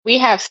We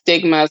have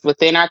stigmas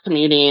within our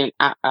community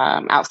and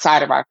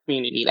outside of our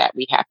community that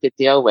we have to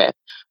deal with.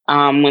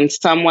 When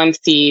someone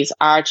sees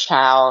our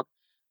child,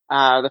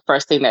 the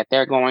first thing that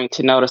they're going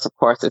to notice, of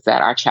course, is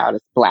that our child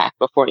is Black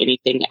before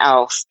anything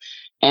else.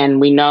 And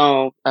we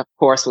know, of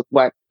course, with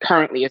what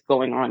currently is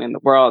going on in the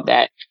world,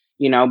 that,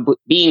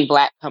 being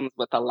Black comes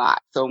with a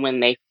lot. So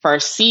when they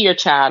first see your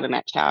child and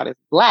that child is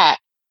Black,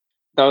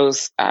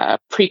 those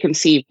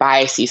preconceived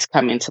biases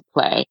come into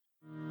play.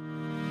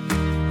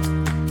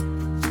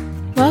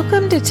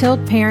 Welcome to Tilt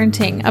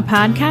Parenting, a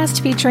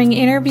podcast featuring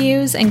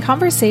interviews and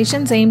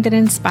conversations aimed at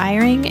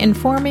inspiring,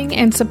 informing,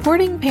 and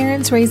supporting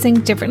parents raising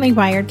differently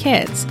wired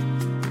kids.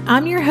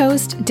 I'm your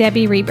host,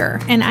 Debbie Reber,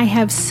 and I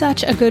have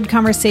such a good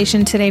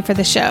conversation today for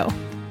the show.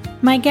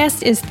 My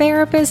guest is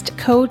therapist,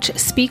 coach,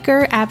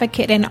 speaker,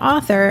 advocate, and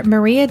author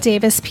Maria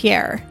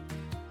Davis-Pierre.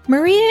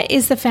 Maria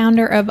is the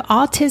founder of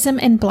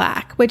Autism in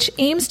Black, which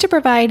aims to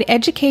provide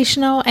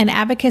educational and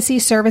advocacy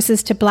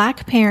services to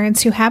Black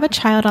parents who have a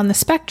child on the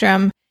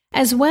spectrum,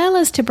 as well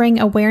as to bring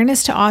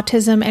awareness to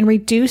autism and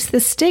reduce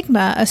the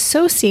stigma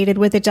associated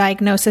with the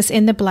diagnosis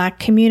in the Black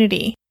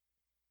community.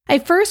 I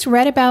first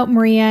read about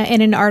Maria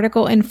in an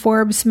article in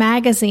Forbes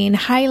magazine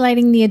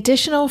highlighting the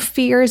additional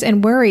fears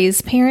and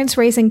worries parents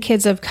raising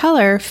kids of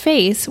color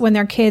face when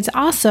their kids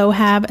also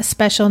have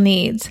special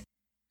needs.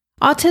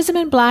 Autism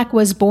in Black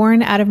was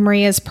born out of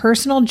Maria's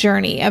personal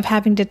journey of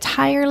having to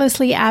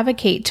tirelessly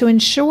advocate to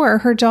ensure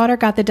her daughter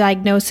got the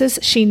diagnosis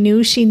she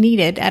knew she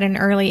needed at an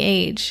early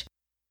age.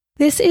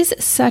 This is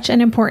such an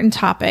important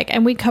topic,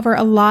 and we cover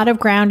a lot of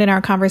ground in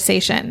our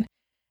conversation.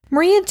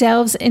 Maria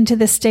delves into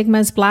the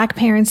stigmas Black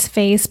parents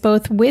face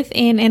both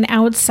within and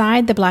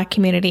outside the Black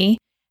community,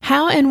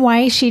 how and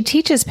why she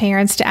teaches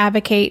parents to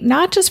advocate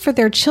not just for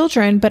their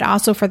children, but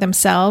also for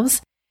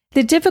themselves,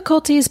 the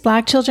difficulties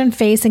Black children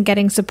face in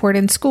getting support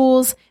in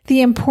schools,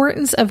 the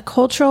importance of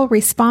cultural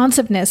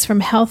responsiveness from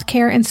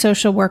healthcare and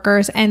social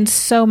workers, and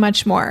so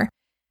much more.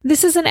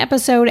 This is an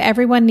episode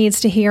everyone needs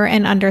to hear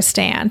and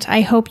understand.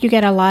 I hope you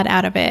get a lot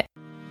out of it.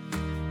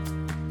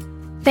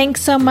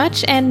 Thanks so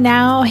much, and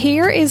now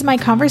here is my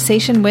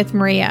conversation with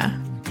Maria.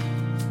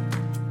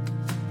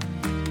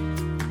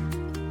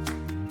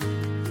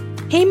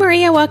 Hey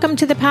Maria, welcome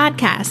to the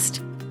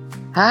podcast.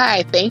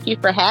 Hi, thank you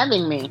for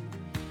having me.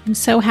 I'm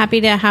so happy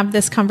to have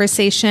this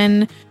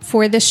conversation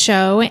for the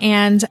show,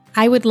 and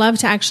I would love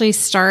to actually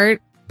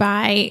start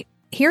by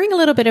hearing a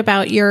little bit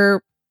about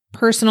your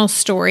personal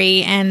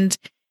story. And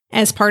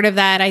as part of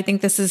that, I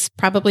think this is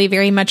probably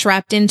very much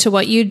wrapped into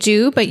what you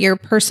do, but your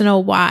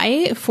personal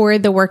why for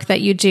the work that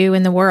you do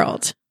in the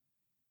world.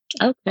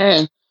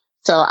 Okay.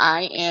 So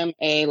I am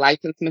a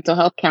licensed mental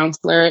health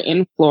counselor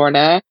in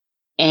Florida.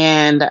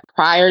 And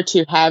prior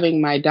to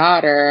having my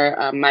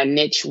daughter, my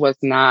niche was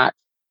not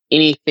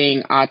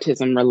anything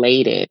autism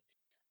related.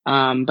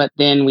 But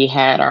then we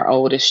had our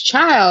oldest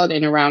child,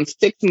 and around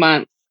 6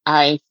 months,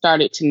 I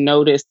started to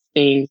notice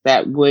things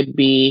that would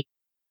be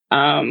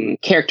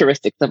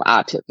characteristics of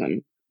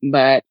autism.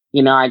 But,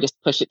 I just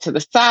pushed it to the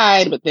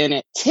side. But then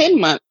at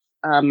 10 months,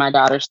 my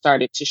daughter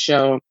started to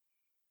show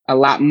a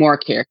lot more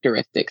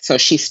characteristics. So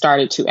she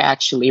started to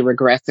actually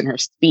regress in her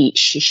speech.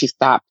 She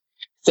stopped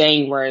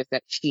saying words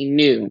that she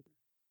knew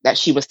that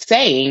she was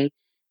saying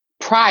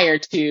prior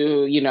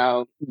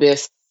to,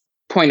 this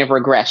point of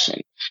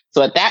regression.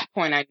 So at that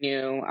point, I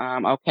knew,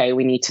 okay,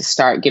 we need to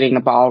start getting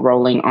the ball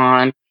rolling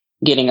on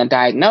getting a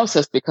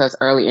diagnosis because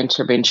early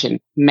intervention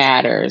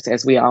matters,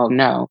 as we all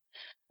know.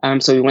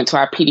 So we went to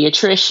our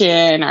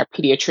pediatrician. Our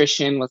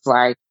pediatrician was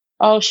like,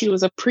 oh, she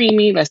was a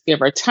preemie. Let's give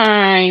her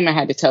time. I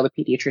had to tell the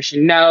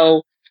pediatrician,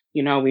 no,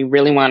 we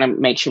really want to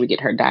make sure we get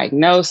her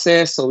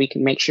diagnosis so we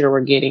can make sure we're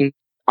getting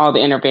all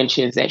the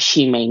interventions that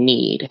she may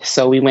need.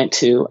 So we went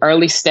to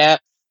early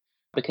steps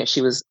because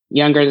she was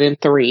younger than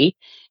 3.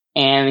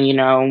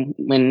 And,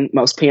 when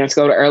most parents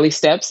go to early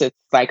steps, it's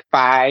like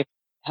 5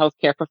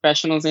 healthcare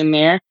professionals in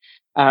there.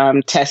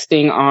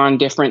 Testing on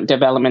different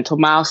developmental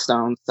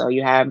milestones. So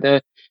you have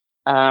the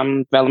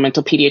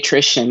developmental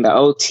pediatrician, the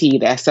OT,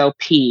 the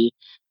SLP,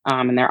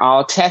 and they're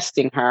all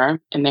testing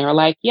her. And they were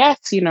like, yes,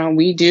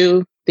 we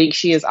do think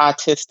she is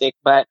autistic,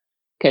 but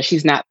because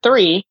she's not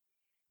 3,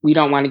 we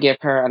don't want to give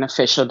her an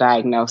official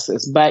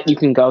diagnosis. But you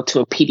can go to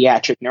a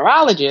pediatric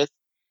neurologist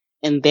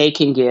and they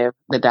can give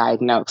the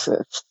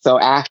diagnosis. So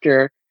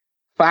after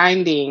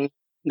finding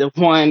the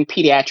one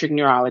pediatric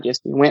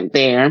neurologist, we went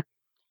there.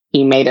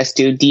 He made us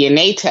do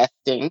DNA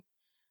testing,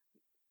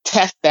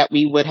 tests that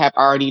we would have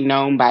already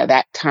known by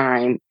that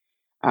time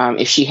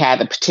if she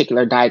had the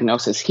particular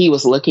diagnosis he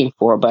was looking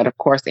for. But of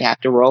course, they have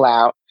to roll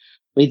out.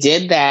 We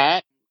did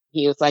that.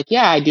 He was like,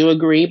 yeah, I do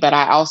agree, but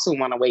I also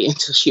want to wait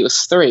until she was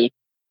 3.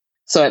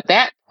 So at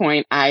that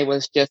point, I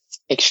was just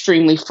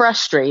extremely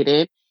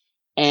frustrated.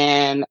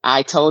 And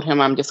I told him,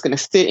 I'm just going to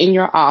sit in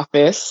your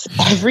office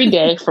every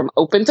day from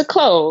open to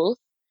close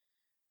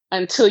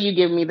until you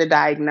give me the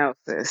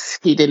diagnosis.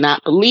 He did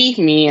not believe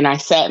me, and I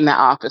sat in the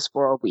office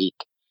for a week.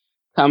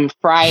 Come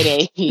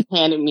Friday, he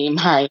handed me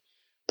my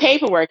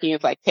paperwork. He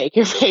was like, take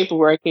your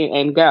paperwork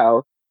and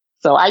go.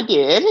 So I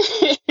did.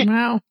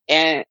 Wow.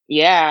 And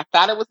yeah,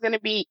 thought it was going to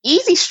be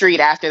easy street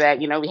after that.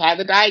 We had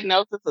the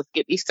diagnosis, let's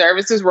get these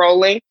services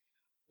rolling.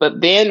 But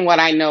then what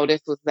I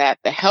noticed was that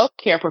the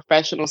healthcare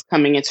professionals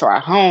coming into our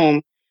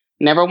home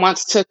never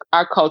once took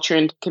our culture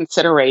into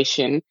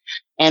consideration.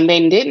 And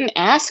they didn't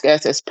ask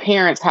us as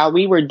parents how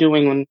we were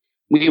doing when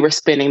we were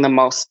spending the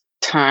most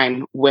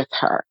time with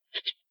her.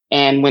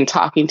 And when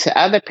talking to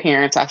other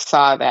parents, I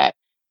saw that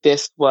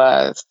this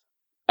was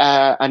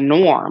a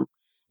norm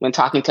when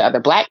talking to other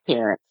Black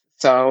parents.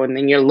 So, and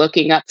then you're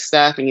looking up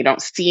stuff and you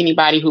don't see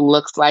anybody who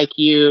looks like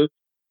you.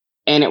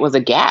 And it was a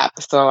gap.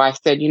 So I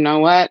said, you know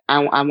what?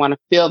 I want to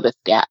fill this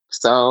gap.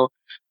 So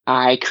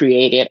I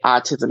created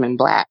Autism in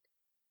Black.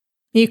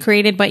 You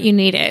created what you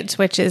needed,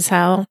 which is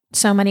how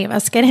so many of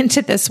us get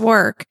into this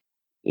work.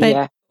 But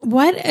Yeah.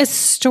 what a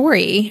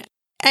story.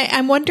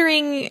 I'm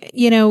wondering,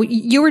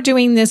 you were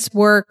doing this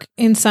work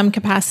in some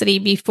capacity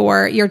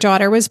before your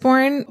daughter was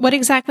born. What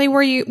exactly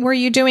were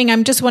you doing?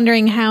 I'm just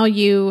wondering how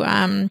you,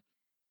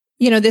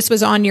 this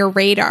was on your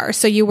radar.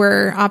 So you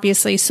were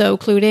obviously so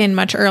clued in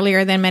much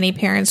earlier than many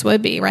parents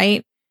would be,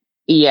 right?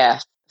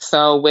 Yes.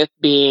 So with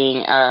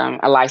being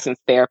a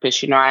licensed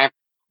therapist, I've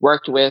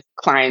worked with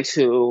clients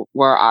who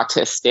were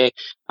autistic.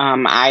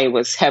 I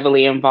was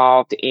heavily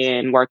involved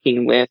in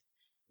working with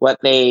what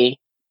they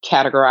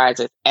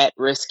categorize as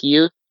at-risk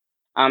youth.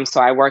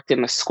 So I worked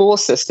in the school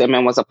system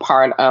and was a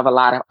part of a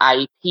lot of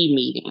IEP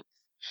meetings.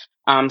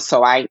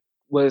 So I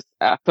was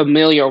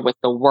familiar with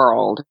the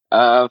world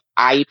of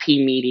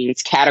IEP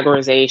meetings,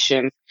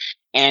 categorizations,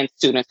 and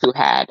students who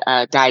had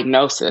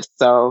diagnosis.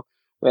 So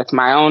with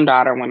my own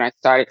daughter, when I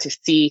started to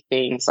see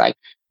things like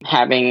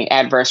having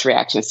adverse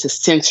reactions to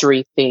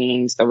sensory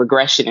things, the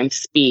regression in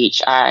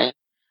speech, I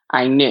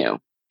knew.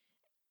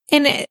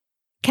 And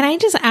can I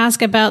just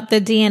ask about the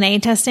DNA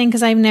testing?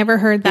 Because I've never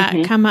heard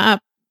that come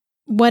up.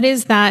 What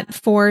is that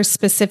for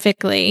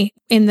specifically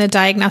in the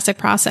diagnostic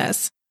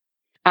process?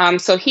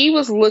 So he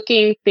was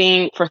looking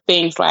for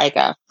things like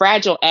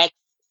Fragile X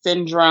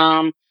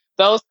syndrome,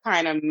 those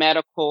kind of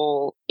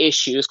medical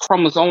issues,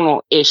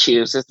 chromosomal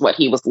issues is what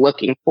he was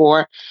looking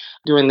for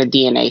doing the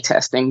DNA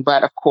testing.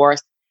 But of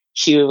course,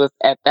 she was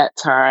at that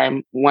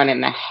time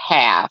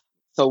 1.5.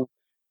 So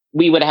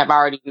we would have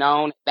already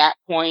known at that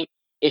point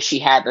if she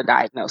had the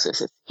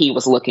diagnosis he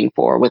was looking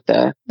for with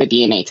the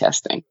DNA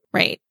testing.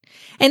 Right.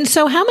 And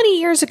so how many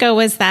years ago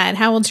was that?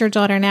 How old's your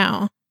daughter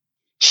now?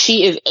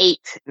 She is 8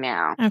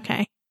 now.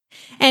 Okay.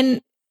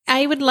 And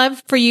I would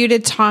love for you to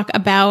talk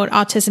about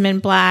Autism in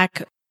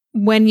Black,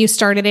 when you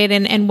started it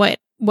and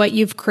what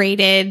you've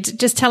created.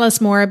 Just tell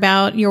us more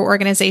about your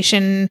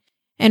organization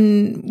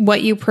and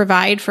what you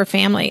provide for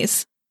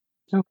families.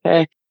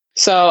 Okay.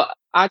 So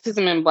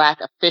Autism in Black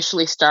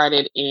officially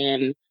started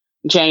in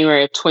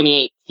January of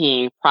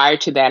 2018. Prior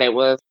to that, it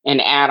was an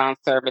add-on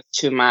service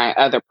to my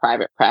other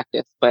private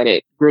practice, but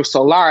it grew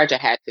so large I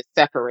had to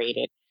separate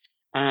it.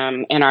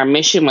 And our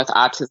mission with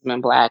Autism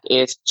in Black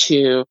is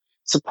to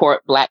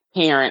support Black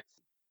parents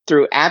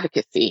through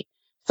advocacy.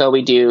 So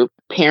we do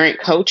parent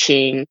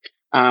coaching,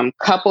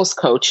 couples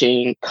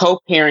coaching,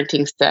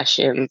 co-parenting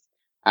sessions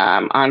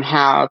on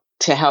how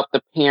to help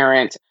the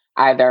parent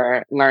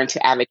either learn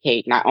to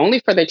advocate not only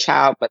for the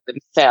child, but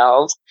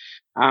themselves,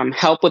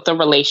 help with the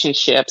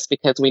relationships,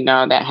 because we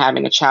know that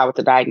having a child with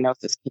a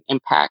diagnosis can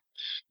impact,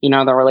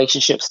 the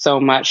relationship so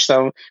much.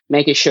 So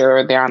making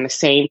sure they're on the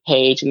same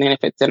page. And then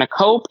if it's in a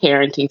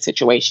co-parenting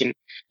situation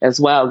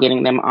as well,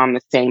 getting them on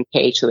the same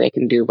page so they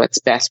can do what's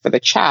best for the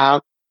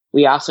child.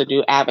 We also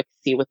do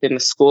advocacy within the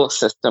school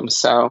system.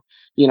 So,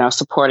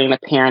 supporting the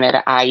parent at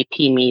an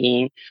IEP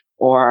meeting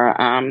or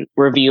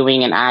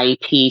reviewing an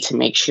IEP to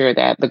make sure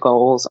that the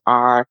goals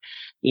are,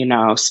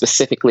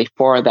 specifically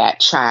for that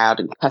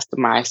child and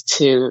customized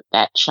to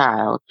that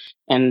child.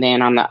 And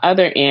then on the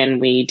other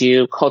end, we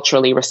do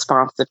culturally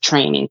responsive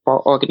training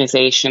for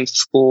organizations,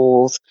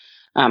 schools,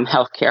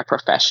 healthcare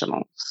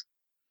professionals.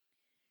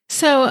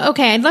 So,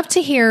 okay, I'd love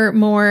to hear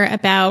more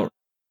about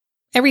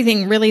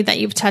everything really that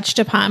you've touched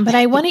upon, but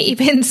I want to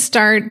even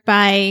start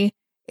by,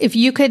 if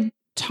you could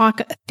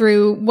talk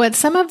through what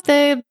some of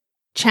the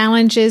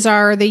challenges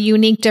are, the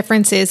unique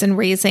differences in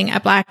raising a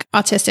Black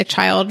autistic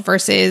child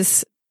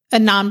versus a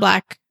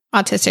non-Black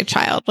autistic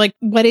child. Like,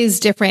 what is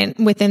different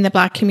within the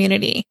Black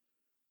community?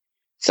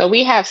 So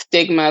we have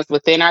stigmas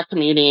within our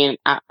community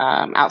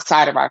and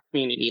outside of our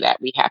community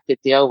that we have to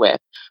deal with.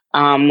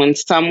 When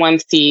someone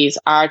sees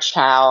our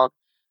child,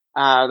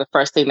 the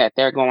first thing that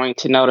they're going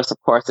to notice,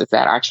 of course, is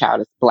that our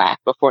child is Black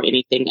before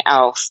anything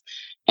else.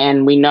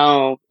 And we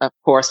know, of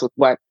course, with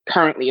what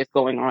currently is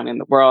going on in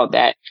the world,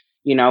 that,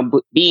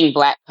 being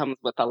Black comes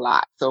with a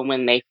lot. So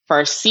when they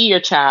first see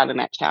your child and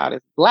that child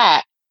is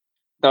Black,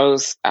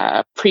 those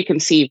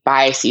preconceived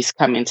biases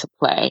come into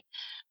play.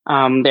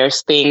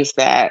 There's things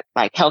that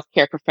like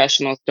healthcare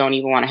professionals don't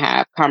even want to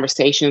have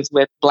conversations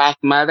with Black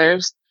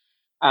mothers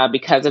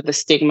because of the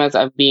stigmas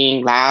of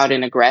being loud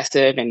and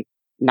aggressive and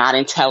not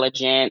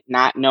intelligent,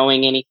 not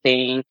knowing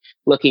anything,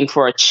 looking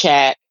for a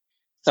check.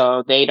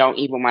 So they don't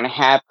even want to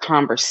have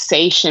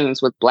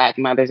conversations with Black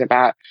mothers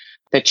about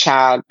the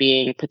child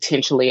being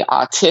potentially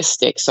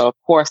autistic. So, of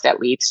course, that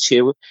leads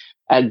to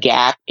a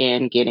gap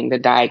in getting the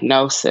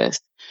diagnosis.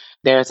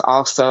 There's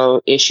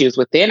also issues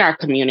within our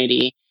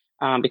community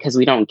because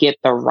we don't get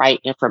the right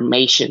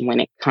information when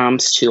it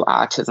comes to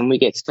autism. We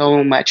get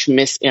so much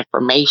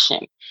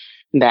misinformation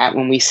that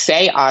when we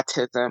say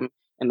autism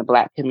in the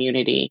Black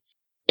community,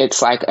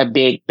 it's like a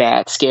big,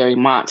 bad, scary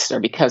monster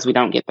because we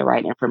don't get the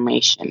right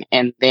information.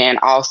 And then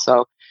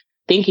also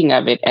thinking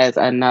of it as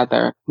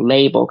another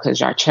label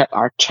because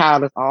our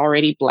child is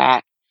already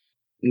Black,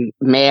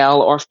 male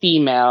or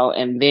female,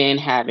 and then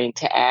having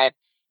to add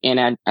in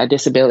a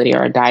disability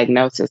or a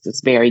diagnosis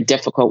is very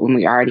difficult when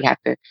we already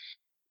have to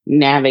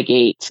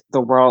navigate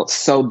the world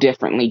so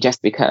differently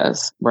just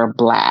because we're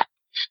Black.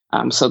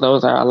 So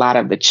those are a lot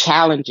of the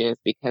challenges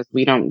because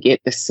we don't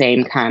get the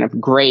same kind of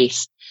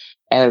grace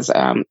as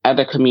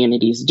other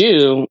communities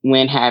do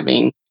when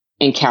having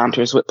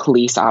encounters with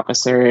police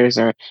officers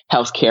or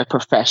healthcare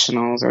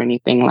professionals or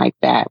anything like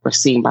that. We're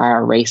seen by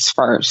our race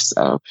first.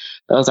 So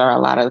those are a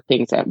lot of the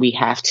things that we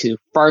have to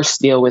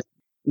first deal with.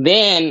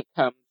 Then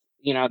comes,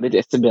 the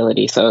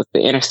disability. So it's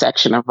the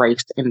intersection of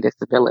race and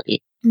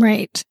disability.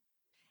 Right.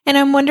 And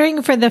I'm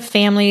wondering for the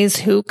families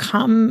who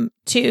come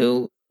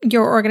to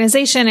your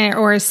organization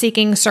or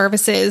seeking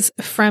services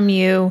from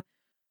you,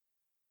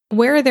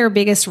 where are their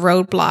biggest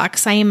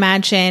roadblocks? I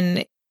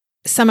imagine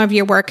some of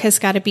your work has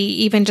got to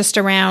be even just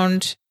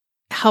around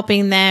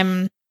helping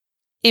them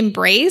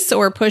embrace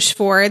or push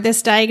for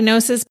this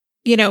diagnosis,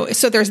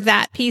 so there's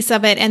that piece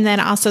of it and then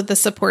also the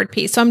support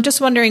piece. So I'm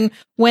just wondering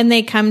when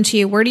they come to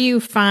you, where do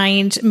you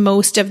find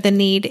most of the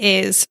need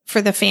is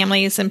for the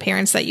families and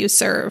parents that you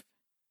serve?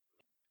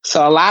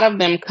 So a lot of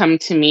them come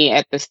to me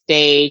at the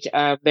stage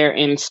of they're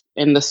in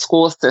the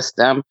school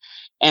system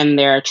and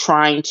they're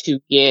trying to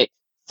get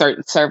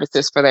certain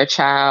services for their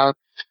child.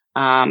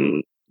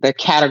 The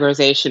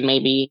categorization may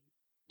be,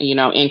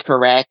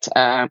 incorrect.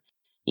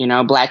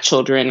 Black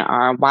children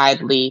are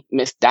widely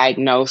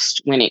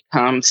misdiagnosed when it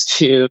comes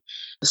to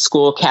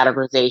school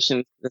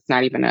categorization. It's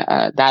not even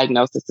a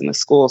diagnosis in the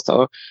school.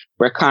 So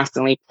we're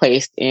constantly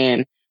placed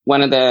in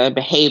one of the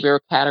behavior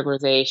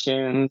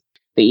categorizations,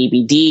 the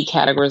EBD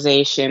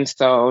categorization.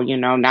 So,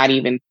 not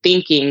even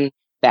thinking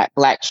that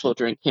Black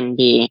children can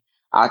be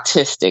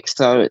autistic.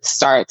 So it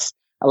starts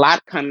a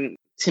lot come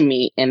to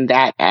me in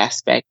that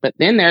aspect. But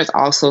then there's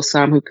also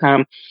some who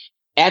come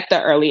at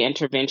the early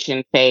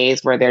intervention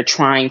phase where they're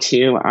trying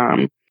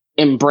to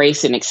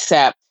embrace and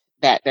accept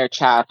that their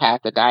child has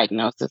a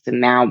diagnosis and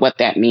now what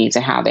that means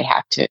and how they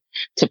have to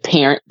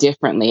parent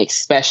differently,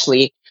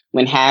 especially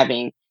when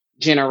having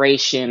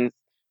generations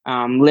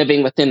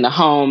living within the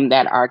home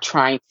that are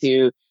trying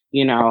to,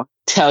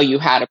 tell you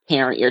how to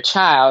parent your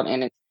child.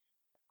 And it's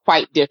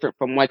quite different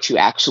from what you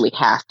actually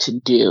have to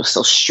do.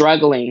 So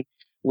struggling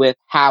with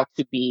how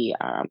to be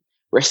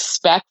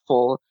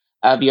respectful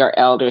of your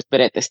elders, but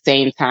at the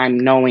same time,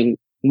 knowing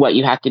what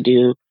you have to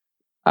do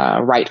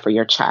right for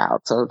your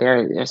child. So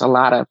there's a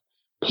lot of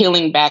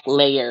peeling back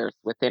layers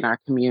within our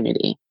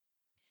community.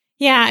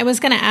 Yeah, I was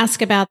going to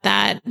ask about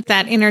that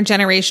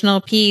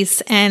intergenerational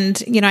piece.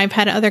 And, I've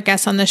had other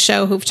guests on the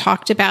show who've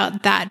talked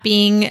about that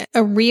being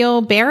a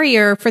real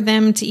barrier for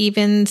them to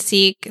even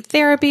seek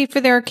therapy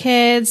for their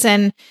kids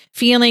and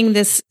feeling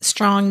this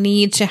strong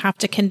need to have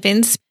to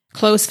convince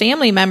close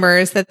family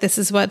members that this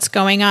is what's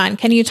going on.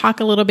 Can you talk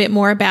a little bit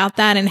more about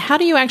that? And how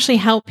do you actually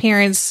help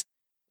parents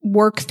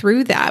work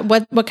through that?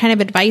 What kind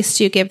of advice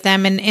do you give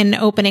them in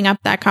opening up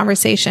that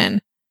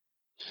conversation?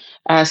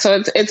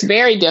 So it's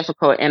very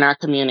difficult in our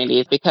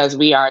communities because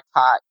we are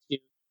taught to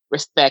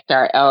respect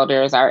our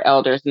elders. Our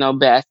elders know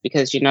best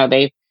because,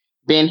 they've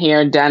been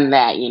here, done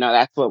that.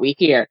 That's what we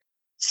hear.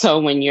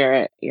 So when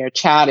your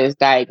child is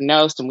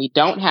diagnosed and we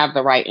don't have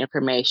the right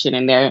information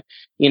and they're,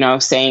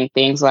 saying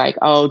things like,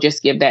 oh,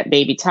 just give that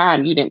baby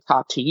time. You didn't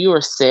talk till you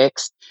were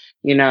 6,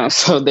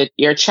 so that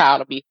your child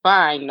will be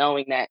fine,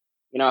 knowing that,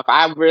 if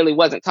I really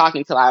wasn't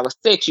talking till I was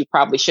 6, you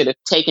probably should have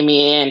taken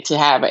me in to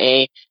have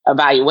a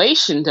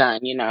evaluation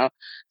done,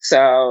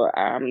 So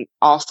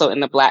also in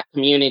the Black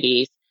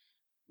communities,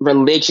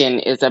 religion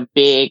is a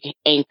big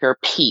anchor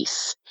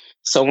piece.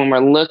 So when we're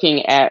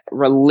looking at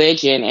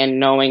religion and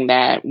knowing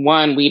that,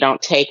 one, we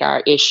don't take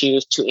our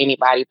issues to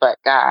anybody but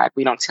God.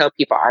 We don't tell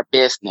people our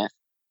business,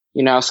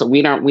 so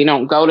we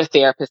don't go to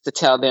therapists to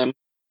tell them,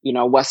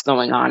 what's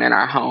going on in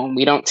our home.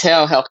 We don't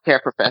tell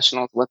healthcare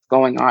professionals what's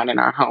going on in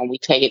our home. We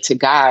take it to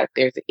God if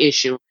there's an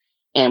issue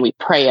and we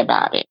pray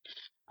about it.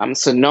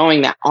 So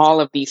knowing that all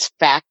of these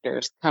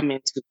factors come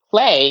into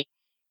play,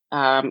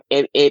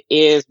 it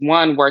is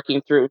one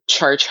working through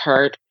church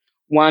hurt,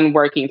 one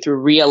working through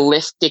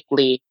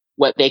realistically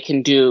what they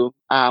can do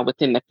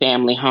within the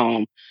family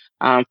home.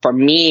 For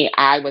me,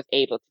 I was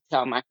able to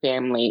tell my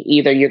family,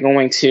 either you're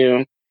going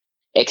to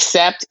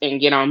accept and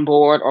get on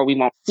board or we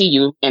won't see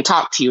you and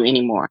talk to you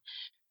anymore.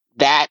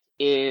 That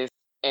is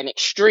an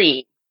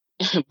extreme.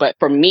 But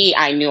for me,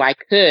 I knew I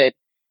could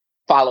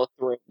follow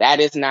through. That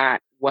is not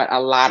what a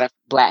lot of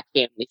Black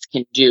families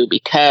can do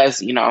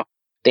because,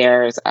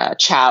 there's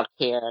child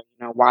care,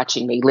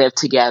 watching they live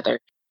together.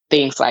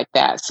 things like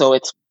that. So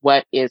it's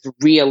what is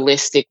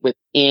realistic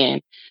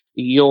within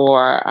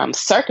your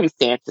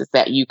circumstances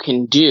that you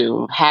can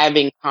do,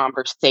 having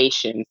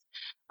conversations.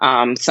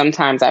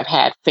 Sometimes I've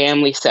had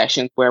family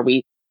sessions where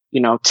we,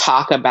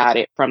 talk about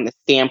it from the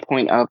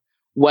standpoint of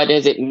what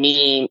does it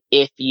mean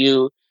if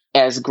you,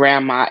 as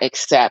grandma,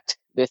 accept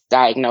this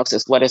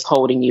diagnosis? What is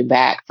holding you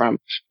back from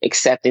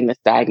accepting this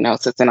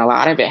diagnosis? And a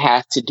lot of it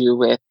has to do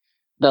with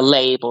the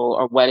label,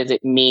 or what does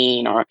it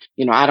mean? Or,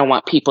 I don't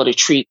want people to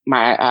treat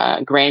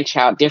my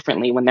grandchild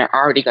differently when they're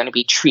already going to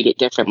be treated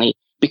differently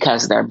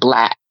because they're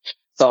Black.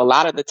 So a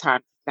lot of the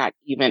time, it's not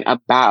even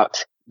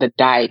about the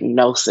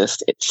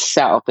diagnosis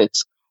itself.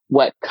 It's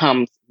what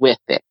comes with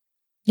it.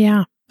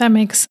 Yeah, that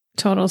makes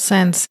total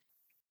sense.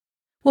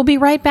 We'll be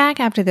right back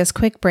after this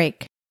quick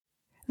break.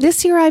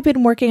 This year, I've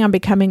been working on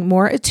becoming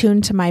more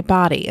attuned to my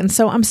body, and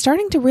so I'm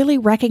starting to really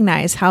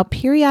recognize how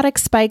periodic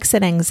spikes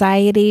in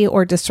anxiety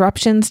or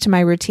disruptions to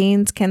my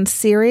routines can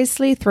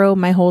seriously throw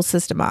my whole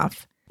system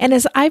off. And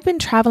as I've been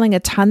traveling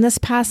a ton this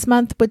past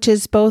month, which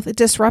is both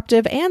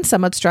disruptive and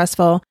somewhat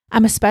stressful,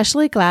 I'm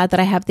especially glad that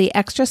I have the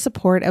extra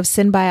support of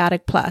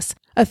Synbiotic Plus,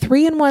 a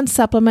 3-in-1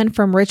 supplement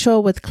from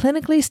Ritual with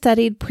clinically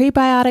studied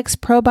prebiotics,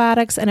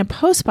 probiotics, and a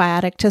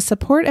postbiotic to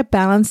support a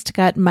balanced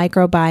gut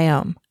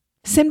microbiome.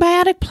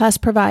 Synbiotic Plus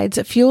provides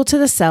fuel to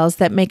the cells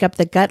that make up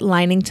the gut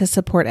lining to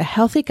support a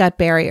healthy gut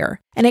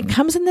barrier. And it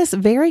comes in this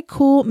very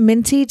cool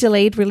minty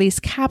delayed release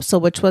capsule,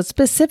 which was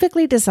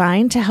specifically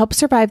designed to help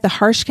survive the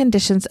harsh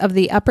conditions of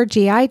the upper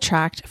GI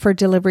tract for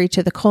delivery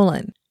to the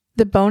colon.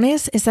 The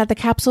bonus is that the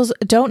capsules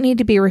don't need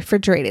to be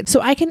refrigerated, so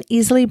I can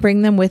easily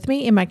bring them with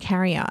me in my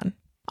carry-on.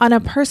 On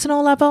a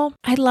personal level,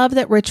 I love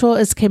that Ritual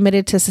is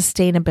committed to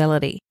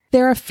sustainability.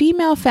 They're a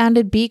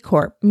female-founded B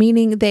Corp,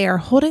 meaning they are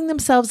holding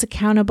themselves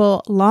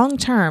accountable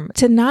long-term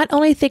to not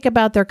only think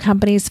about their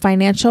company's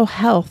financial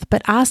health,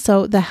 but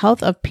also the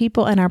health of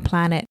people and our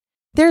planet.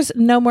 There's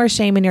no more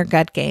shame in your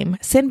gut game.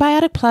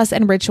 Synbiotic Plus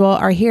and Ritual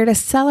are here to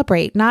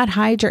celebrate, not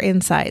hide your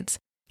insides.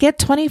 Get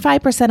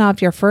 25%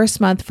 off your first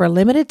month for a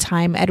limited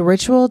time at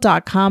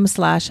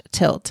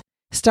ritual.com/tilt.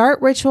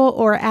 Start Ritual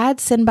or add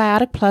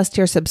Synbiotic Plus to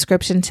your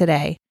subscription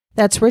today.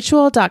 That's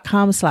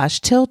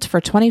ritual.com/tilt for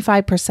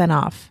 25%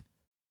 off.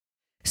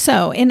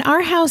 So in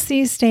our house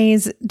these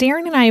days,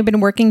 Darren and I have been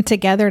working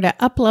together to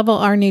up-level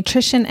our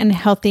nutrition and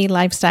healthy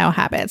lifestyle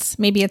habits.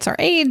 Maybe it's our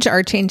age,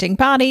 our changing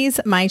bodies,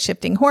 my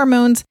shifting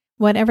hormones,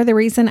 whatever the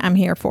reason, I'm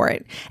here for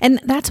it.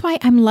 And that's why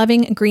I'm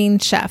loving Green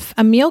Chef,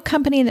 a meal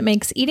company that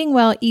makes eating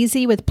well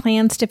easy with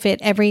plans to fit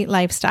every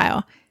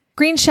lifestyle.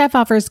 Green Chef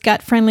offers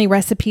gut-friendly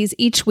recipes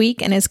each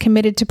week and is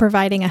committed to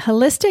providing a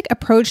holistic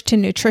approach to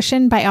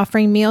nutrition by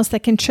offering meals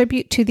that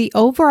contribute to the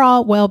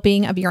overall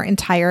well-being of your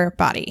entire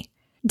body.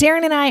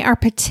 Darren and I are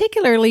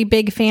particularly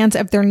big fans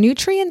of their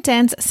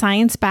nutrient-dense,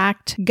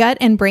 science-backed gut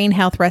and brain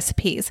health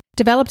recipes,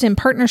 developed in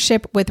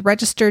partnership with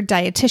registered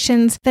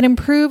dietitians that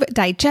improve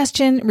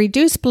digestion,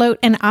 reduce bloat,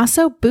 and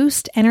also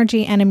boost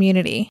energy and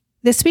immunity.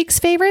 This week's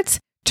favorites?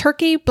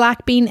 Turkey,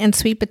 black bean, and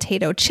sweet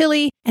potato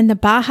chili, and the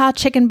Baja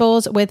chicken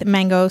bowls with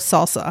mango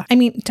salsa. I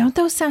mean, don't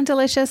those sound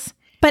delicious?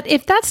 But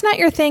if that's not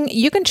your thing,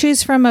 you can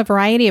choose from a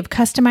variety of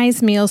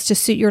customized meals to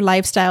suit your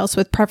lifestyles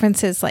with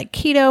preferences like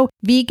keto,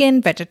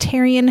 vegan,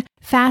 vegetarian,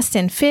 fast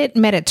and fit,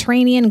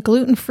 Mediterranean,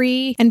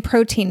 gluten-free, and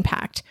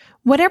protein-packed.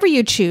 Whatever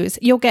you choose,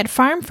 you'll get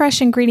farm-fresh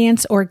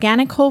ingredients,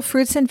 organic whole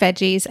fruits and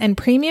veggies, and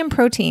premium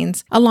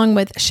proteins, along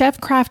with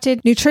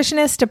chef-crafted,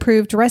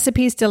 nutritionist-approved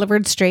recipes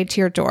delivered straight to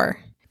your door.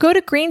 Go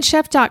to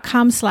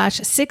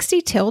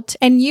greenchef.com/60tilt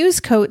and use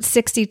code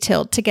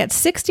 60tilt to get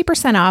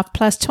 60% off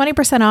plus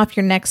 20% off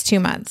your next 2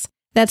 months.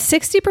 That's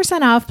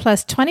 60% off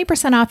plus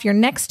 20% off your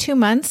next 2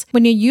 months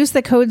when you use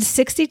the code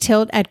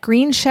 60tilt at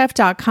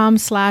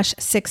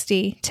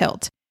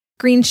greenchef.com/60tilt.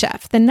 Green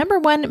Chef, the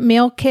 #1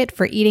 meal kit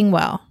for eating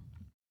well.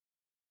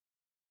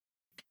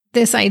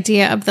 This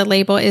idea of the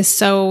label is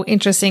so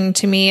interesting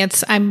to me.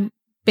 I've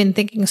been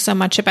thinking so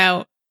much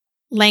about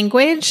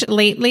language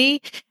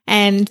lately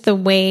and the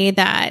way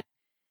that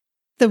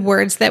the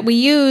words that we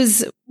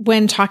use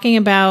when talking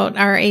about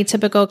our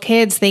atypical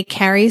kids, they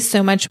carry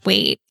so much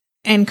weight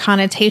and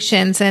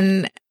connotations.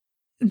 And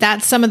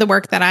that's some of the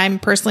work that I'm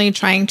personally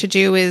trying to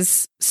do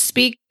is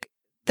speak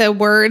the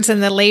words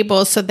and the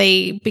labels so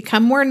they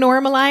become more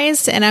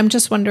normalized. And I'm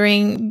just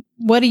wondering,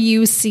 what do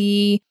you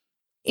see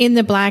in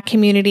the Black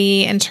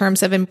community in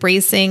terms of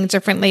embracing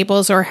different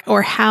labels,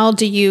 or how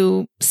do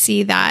you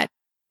see that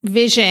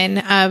vision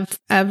of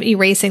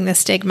erasing the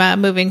stigma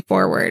moving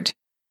forward?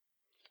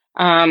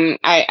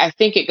 I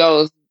think it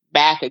goes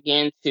back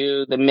again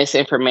to the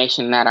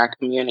misinformation that our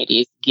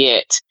communities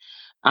get.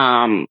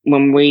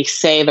 When we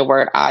say the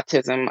word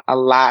autism, a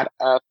lot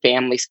of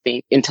families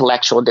think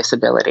intellectual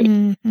disability.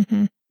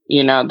 Mm-hmm.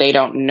 They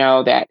don't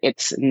know that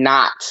it's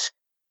not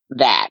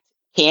that.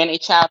 Can a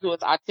child who is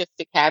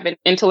autistic have an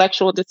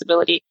intellectual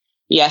disability?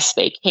 Yes,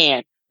 they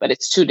can, but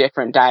it's two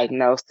different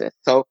diagnoses.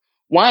 So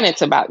one,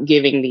 it's about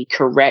giving the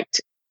correct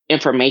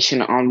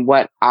information on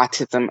what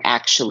autism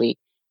actually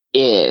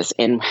is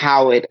and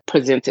how it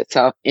presents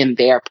itself in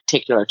their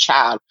particular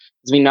child.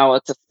 We know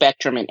it's a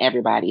spectrum and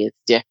everybody is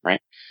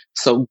different.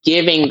 So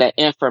giving the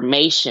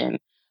information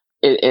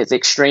is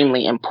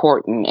extremely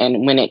important.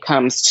 And when it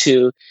comes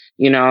to,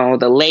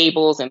 the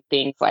labels and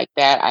things like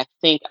that, I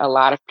think a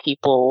lot of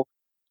people,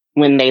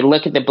 when they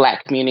look at the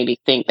Black community,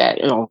 think that,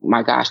 oh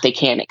my gosh, they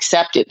can't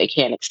accept it. They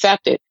can't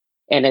accept it.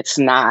 And it's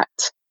not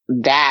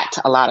that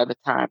a lot of the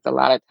times. A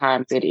lot of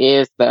times it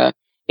is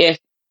if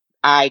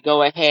I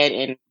go ahead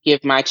and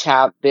give my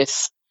child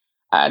this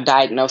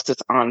diagnosis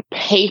on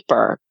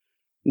paper,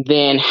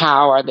 then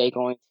how are they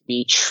going to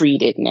be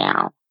treated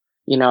now?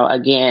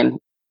 Again,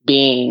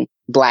 being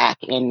Black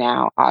and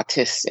now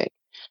autistic.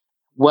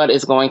 What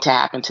is going to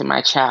happen to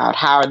my child?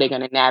 How are they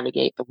going to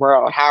navigate the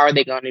world? How are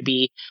they going to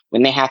be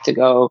when they have to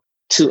go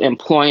to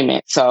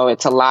employment? So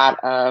it's a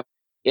lot of,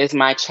 is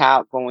my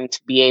child going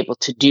to be able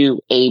to do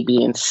A,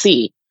 B, and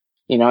C?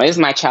 Is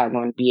my child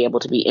going to be able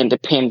to be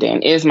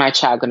independent? Is my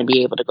child going to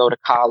be able to go to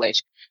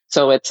college?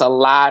 So it's a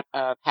lot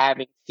of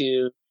having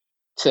to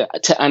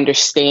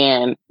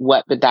understand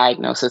what the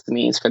diagnosis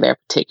means for their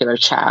particular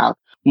child,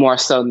 more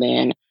so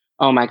than,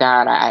 oh my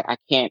God, I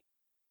can't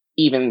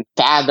even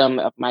fathom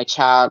of my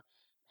child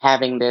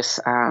having this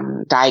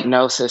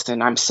diagnosis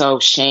and I'm so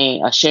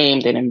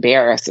ashamed and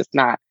embarrassed. It's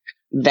not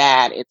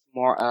that. It's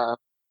more of,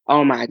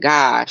 oh my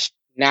gosh,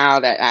 now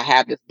that I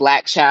have this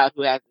Black child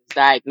who has this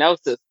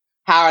diagnosis,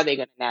 how are they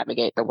going to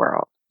navigate the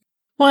world?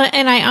 Well,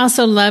 and I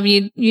also love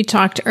you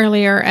talked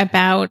earlier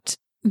about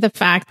the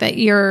fact that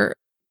your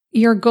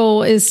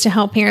goal is to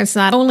help parents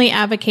not only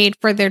advocate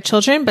for their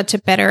children, but to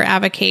better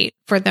advocate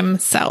for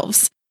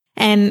themselves.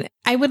 And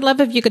I would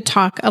love if you could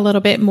talk a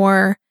little bit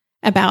more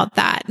about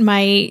that.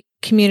 My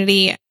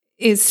community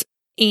is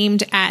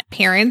aimed at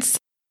parents.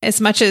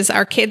 As much as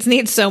our kids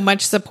need so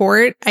much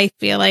support, I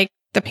feel like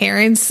the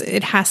parents,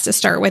 it has to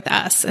start with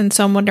us. And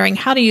so I'm wondering,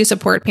 how do you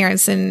support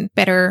parents in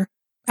better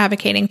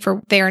advocating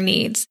for their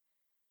needs?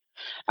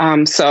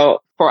 So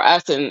for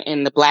us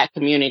in the Black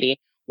community,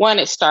 one,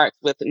 it starts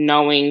with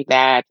knowing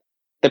that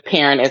the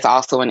parent is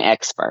also an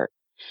expert.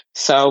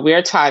 So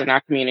we're taught in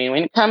our community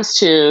when it comes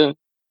to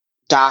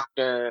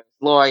doctors,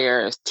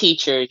 lawyers,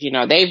 teachers,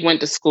 they've went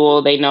to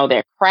school, they know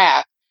their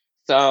craft.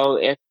 So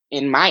if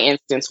in my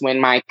instance, when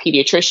my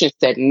pediatrician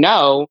said,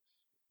 no,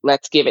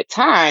 let's give it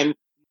time,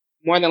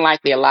 more than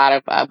likely a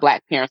lot of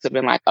Black parents have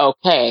been like,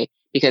 okay,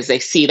 because they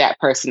see that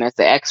person as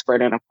the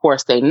expert. And of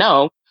course they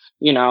know,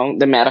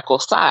 the medical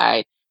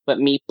side, but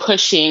me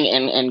pushing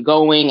and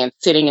going and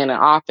sitting in an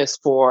office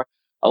for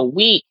a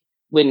week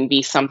wouldn't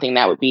be something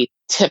that would be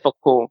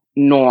typical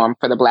norm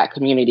for the Black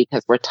community,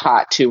 because we're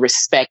taught to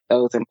respect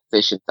those in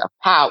positions of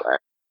power.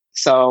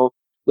 So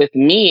with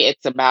me,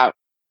 it's about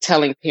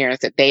telling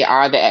parents that they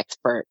are the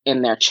expert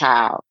in their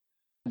child.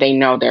 They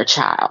know their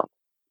child.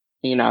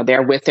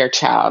 They're with their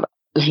child,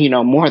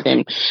 more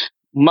than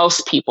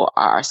most people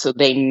are. So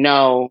they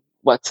know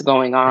what's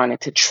going on,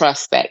 and to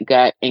trust that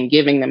gut and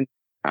giving them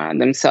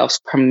themselves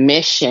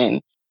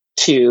permission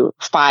to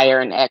fire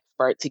an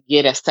expert, to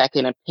get a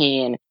second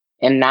opinion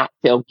and not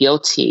feel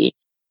guilty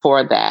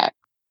for that.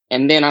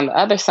 And then on the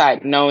other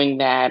side, knowing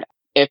that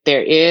if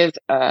there is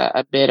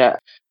a bit of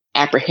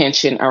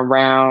apprehension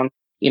around,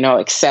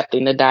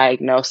 accepting the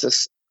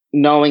diagnosis,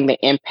 knowing the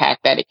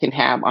impact that it can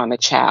have on the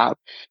child.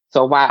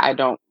 So while I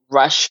don't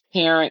rush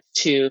parents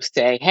to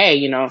say, hey,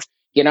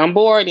 get on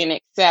board and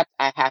accept,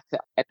 I have to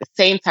at the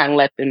same time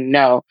let them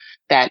know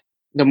that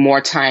the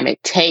more time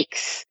it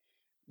takes,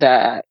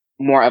 the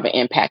more of an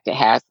impact it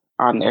has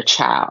on their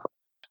child.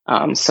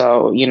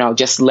 So,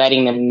 just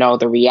letting them know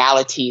the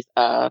realities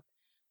of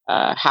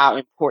how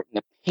important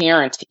the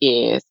parent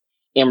is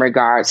in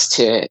regards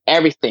to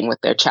everything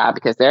with their child,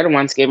 because they're the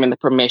ones giving the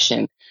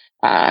permission,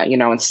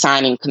 and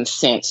signing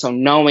consent. So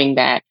knowing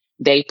that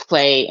they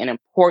play an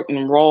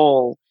important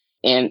role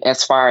in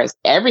as far as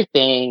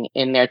everything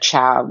in their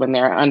child when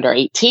they're under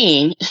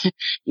 18,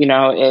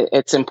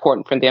 it's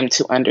important for them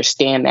to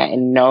understand that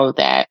and know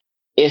that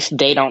if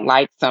they don't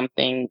like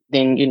something,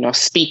 then,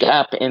 speak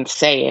up and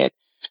say it,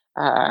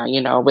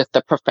 with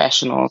the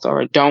professionals,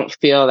 or don't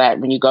feel that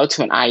when you go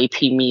to an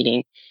IEP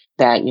meeting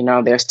that,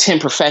 there's 10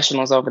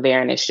 professionals over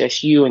there and it's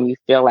just you and you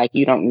feel like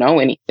you don't know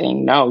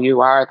anything. No,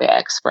 you are the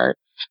expert.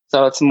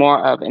 So it's more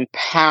of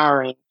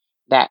empowering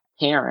that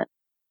parent.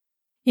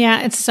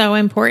 Yeah, it's so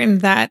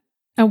important, that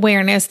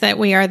awareness that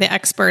we are the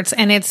experts.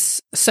 And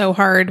it's so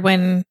hard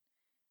when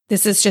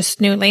this is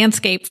just new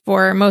landscape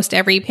for most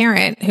every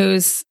parent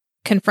who's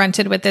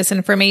confronted with this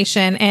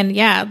information. And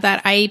yeah,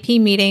 that IEP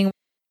meeting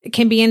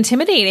can be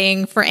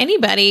intimidating for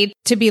anybody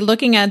to be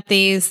looking at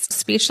these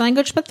speech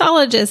language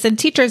pathologists and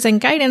teachers and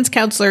guidance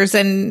counselors.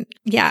 And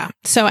yeah,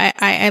 so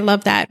I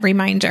love that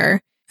reminder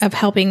of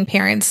helping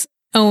parents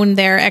own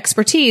their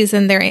expertise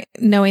and their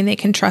knowing they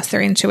can trust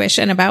their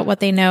intuition about what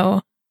they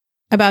know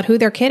about who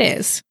their kid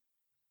is.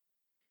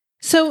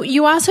 So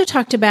you also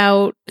talked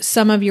about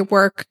some of your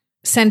work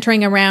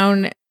centering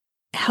around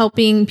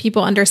helping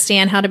people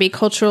understand how to be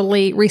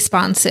culturally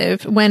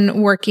responsive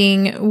when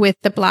working with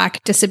the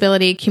Black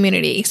disability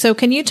community. So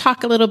can you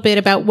talk a little bit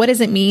about what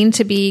does it mean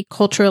to be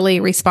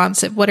culturally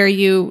responsive? What are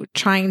you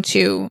trying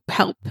to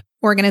help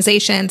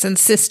organizations and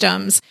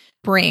systems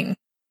bring?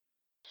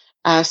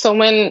 So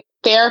when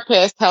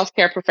therapists,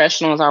 healthcare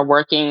professionals are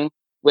working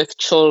with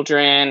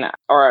children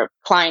or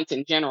clients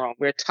in general,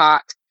 we're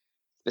taught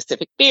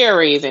specific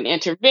theories and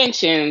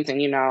interventions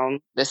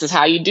and, this is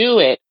how you do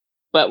it.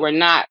 But we're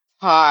not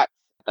taught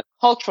the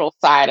cultural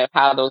side of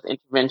how those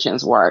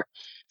interventions work.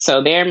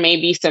 So there may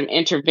be some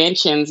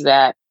interventions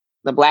that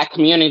the Black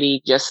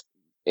community just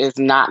is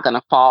not going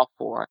to fall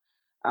for.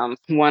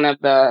 One of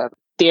the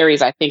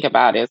theories I think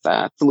about is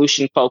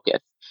solution focus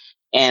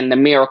and the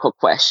miracle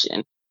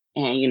question.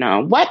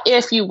 And, what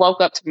if you woke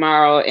up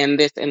tomorrow and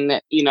this and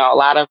that, a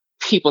lot of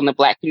people in the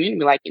Black community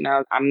be like,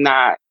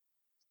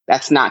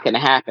 that's not going to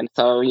happen.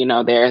 So,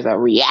 there's a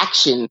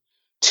reaction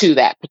to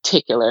that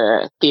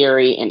particular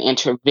theory and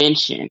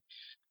intervention.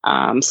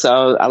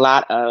 So a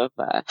lot of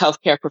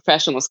healthcare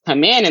professionals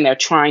come in and they're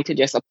trying to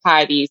just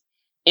apply these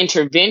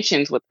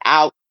interventions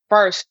without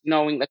first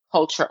knowing the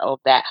culture of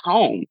that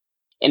home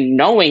and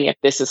knowing if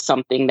this is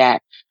something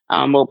that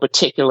will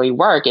particularly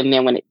work. And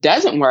then when it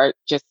doesn't work,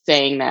 just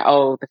saying that,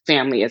 oh, the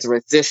family is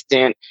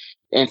resistant,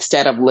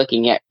 instead of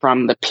looking at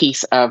from the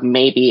piece of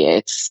maybe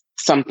it's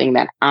something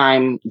that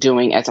I'm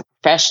doing as a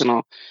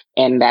professional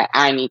and that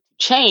I need to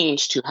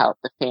change to help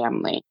the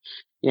family.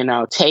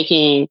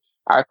 Taking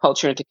our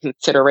culture into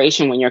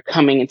consideration when you're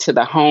coming into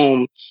the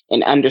home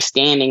and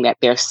understanding that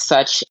there's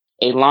such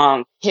a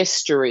long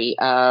history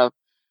of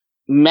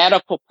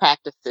medical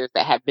practices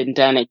that have been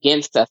done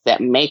against us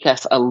that make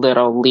us a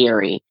little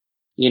leery.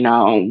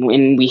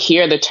 When we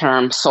hear the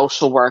term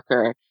social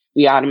worker,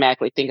 we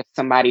automatically think of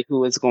somebody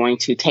who is going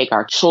to take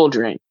our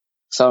children.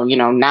 So,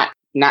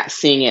 not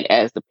seeing it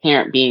as the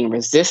parent being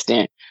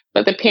resistant,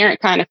 but the parent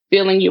kind of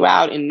feeling you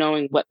out and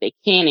knowing what they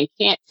can and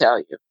can't tell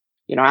you.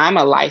 I'm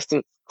a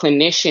licensed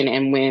clinician,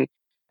 and when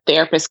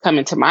therapists come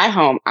into my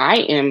home, I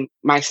am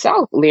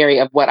myself leery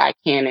of what I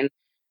can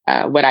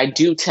and what I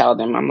do tell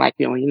them. I'm like,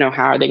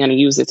 how are they going to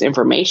use this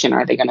information?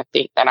 Are they going to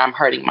think that I'm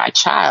hurting my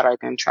child? Are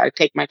they going to try to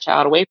take my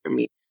child away from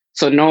me?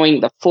 So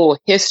knowing the full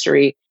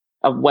history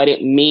of what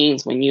it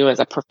means when you as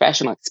a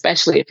professional,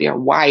 especially if you're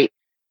white,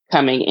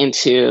 coming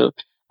into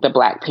the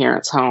Black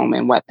parent's home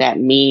and what that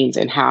means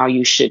and how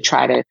you should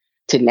try to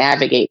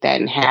navigate that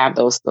and have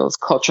those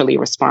culturally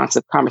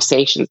responsive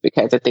conversations,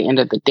 because at the end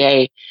of the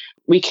day,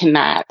 we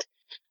cannot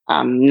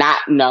not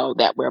know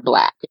that we're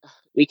Black.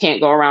 We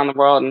can't go around the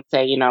world and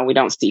say, we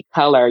don't see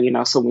color,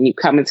 so when you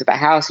come into the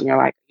house and you're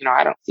like,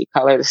 I don't see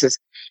color. This is,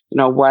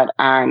 what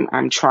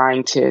I'm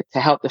trying to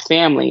help the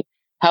family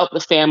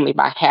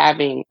by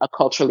having a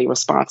culturally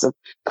responsive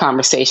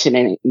conversation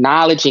and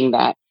acknowledging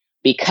that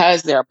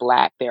because they're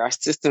Black, there are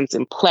systems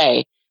in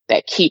play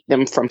that keep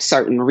them from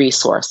certain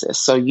resources.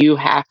 So you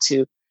have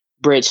to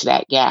bridge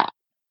that gap.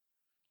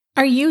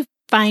 Are you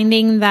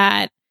finding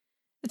that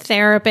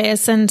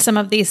therapists and some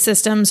of these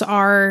systems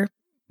are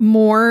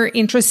more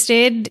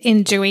interested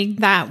in doing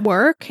that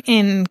work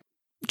and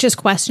just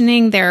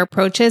questioning their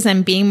approaches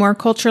and being more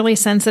culturally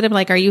sensitive?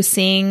 Like, are you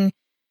seeing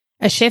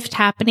a shift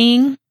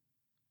happening?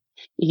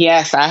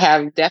 Yes, I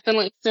have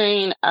definitely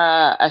seen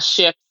a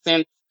shift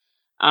since,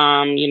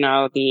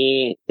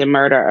 the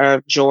murder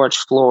of George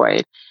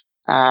Floyd.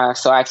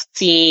 So I've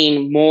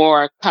seen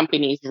more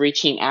companies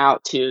reaching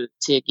out to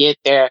get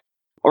their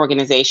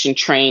organization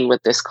trained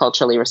with this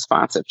culturally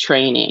responsive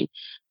training.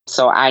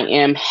 So I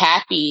am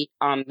happy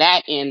on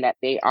that end that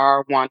they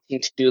are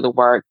wanting to do the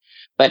work,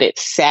 but it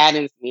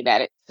saddens me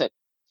that it took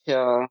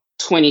till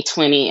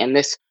 2020 and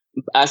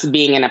us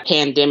being in a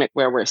pandemic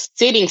where we're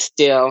sitting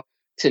still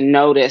to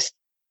notice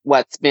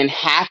what's been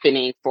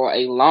happening for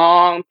a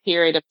long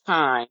period of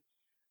time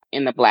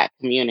in the Black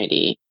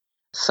community.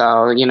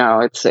 So,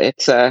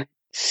 it's a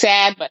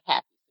sad but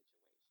happy.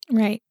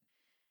 Right.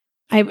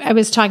 I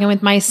was talking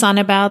with my son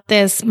about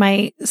this,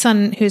 my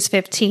son who's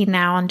 15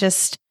 now, and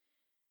just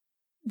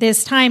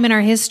this time in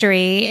our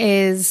history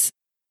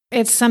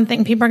it's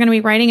something people are going to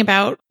be writing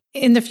about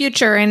in the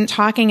future and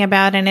talking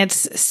about. And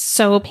it's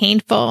so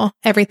painful,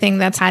 everything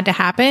that's had to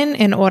happen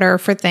in order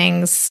for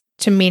things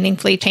to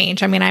meaningfully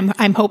change. I mean,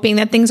 I'm hoping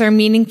that things are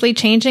meaningfully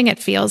changing. It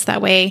feels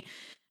that way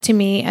to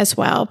me as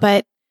well,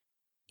 but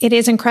it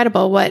is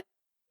incredible what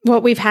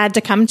we've had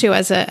to come to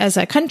as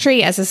a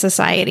country, as a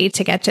society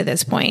to get to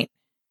this point.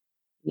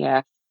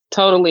 Yeah,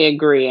 totally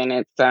agree. And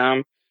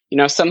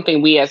it's,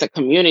 something we as a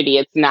community,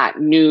 it's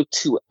not new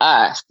to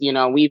us.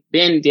 We've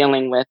been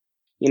dealing with,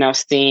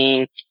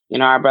 seeing,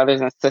 our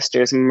brothers and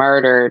sisters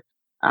murdered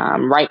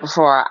right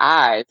before our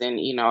eyes. And,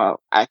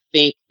 I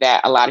think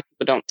that a lot of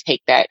people don't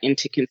take that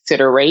into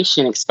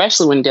consideration,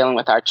 especially when dealing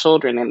with our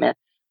children and they're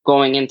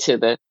going into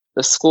the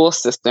school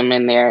system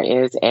and there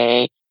is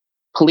a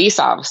police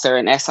officer,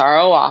 an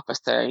SRO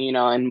officer,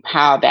 and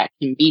how that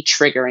can be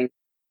triggering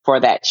for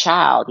that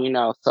child,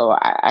 So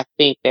I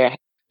think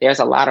there's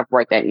a lot of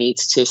work that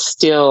needs to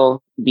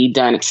still be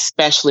done,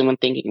 especially when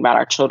thinking about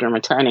our children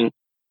returning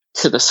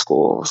to the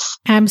schools.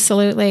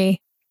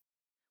 Absolutely.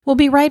 We'll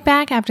be right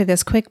back after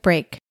this quick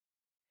break.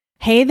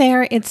 Hey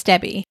there, it's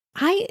Debbie.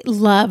 I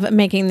love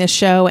making this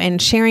show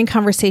and sharing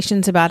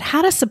conversations about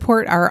how to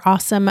support our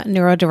awesome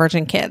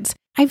neurodivergent kids.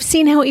 I've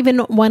seen how even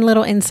one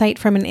little insight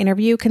from an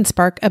interview can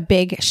spark a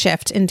big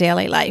shift in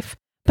daily life.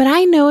 But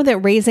I know that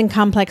raising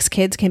complex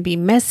kids can be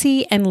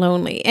messy and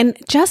lonely. And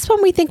just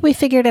when we think we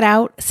figured it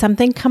out,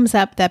 something comes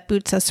up that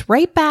boots us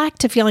right back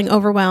to feeling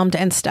overwhelmed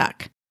and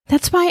stuck.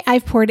 That's why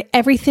I've poured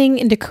everything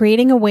into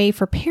creating a way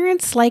for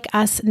parents like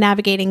us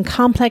navigating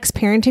complex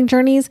parenting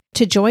journeys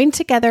to join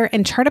together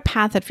and chart a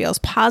path that feels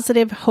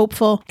positive,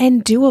 hopeful,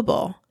 and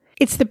doable.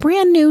 It's the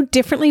brand new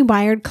Differently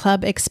Wired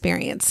Club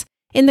experience.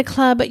 In the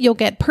club, you'll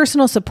get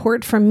personal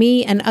support from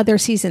me and other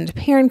seasoned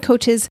parent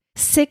coaches,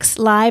 6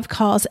 live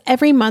calls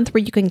every month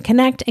where you can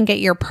connect and get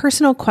your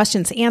personal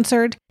questions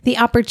answered, the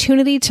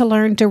opportunity to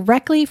learn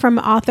directly from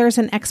authors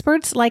and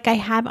experts like I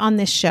have on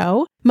this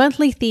show,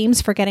 monthly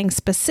themes for getting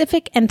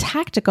specific and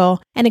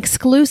tactical, an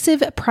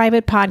exclusive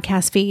private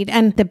podcast feed,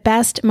 and the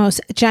best,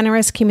 most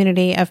generous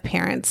community of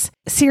parents.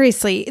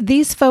 Seriously,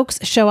 these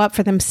folks show up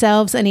for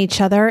themselves and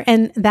each other,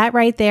 and that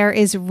right there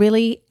is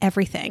really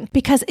everything,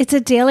 because it's a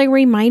daily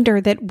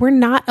reminder that we're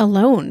not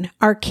alone.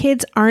 Our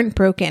kids aren't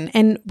broken,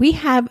 and we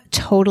have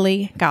totally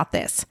got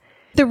this.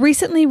 The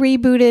recently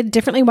rebooted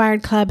Differently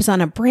Wired Club is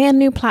on a brand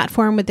new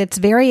platform with its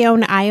very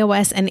own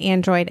iOS and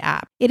Android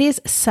app. It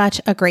is such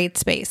a great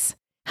space.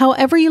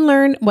 However you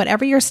learn,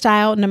 whatever your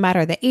style, no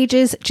matter the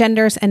ages,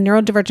 genders, and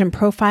neurodivergent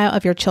profile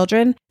of your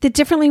children, the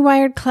Differently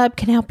Wired Club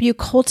can help you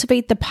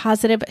cultivate the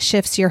positive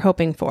shifts you're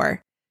hoping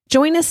for.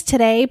 Join us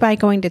today by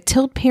going to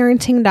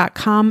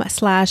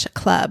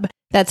tiltparenting.com/club.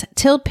 That's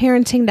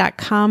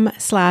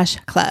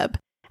tiltparenting.com/club.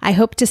 I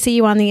hope to see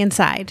you on the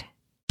inside.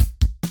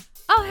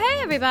 Oh,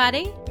 hey,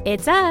 everybody.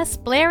 It's us,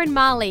 Blair and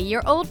Molly,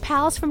 your old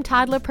pals from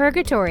Toddler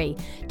Purgatory.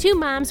 2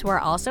 moms who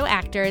are also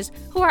actors,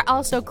 who are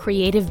also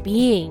creative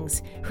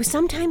beings, who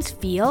sometimes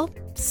feel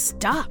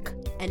stuck.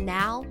 And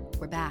now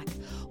we're back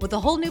with a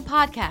whole new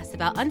podcast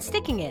about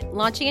unsticking it,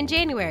 launching in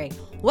January.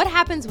 What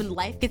happens when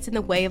life gets in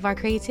the way of our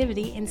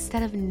creativity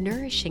instead of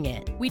nourishing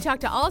it? We talk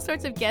to all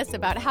sorts of guests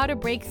about how to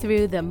break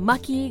through the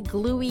mucky,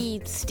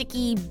 gluey,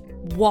 sticky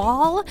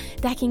wall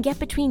that can get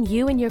between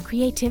you and your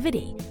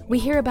creativity. We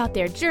hear about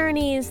their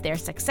journeys, their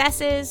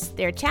successes,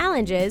 their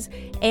challenges,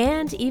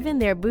 and even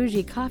their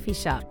bougie coffee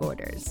shop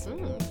orders.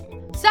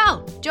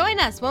 So, join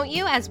us, won't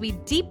you, as we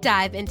deep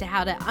dive into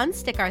how to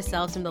unstick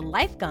ourselves from the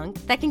life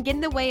gunk that can get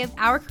in the way of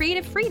our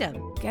creative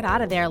freedom. Get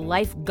out of there,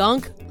 life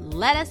gunk.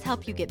 Let us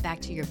help you get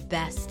back to your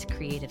best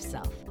creative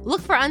self.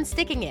 Look for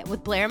Unsticking It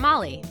with Blair and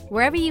Molly,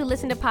 wherever you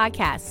listen to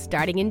podcasts,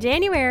 starting in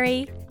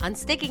January.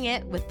 Unsticking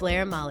It with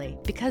Blair and Molly,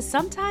 because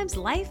sometimes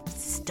life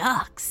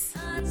sucks.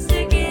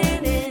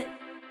 Unsticking it.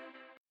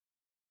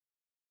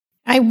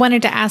 I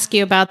wanted to ask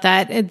you about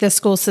that, the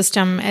school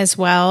system as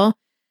well.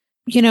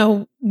 You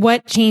know,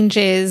 what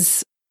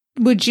changes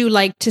would you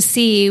like to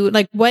see?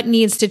 Like, what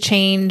needs to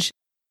change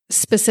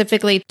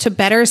specifically to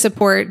better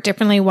support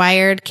differently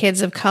wired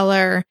kids of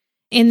color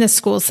in the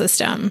school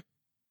system?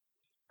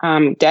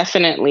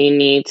 Definitely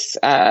needs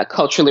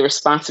culturally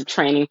responsive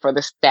training for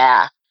the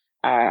staff,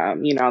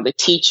 the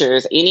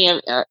teachers, any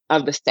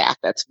of the staff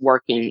that's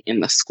working in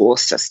the school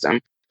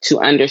system to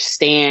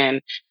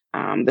understand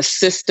the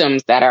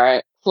systems that are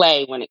at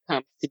play when it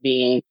comes to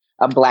being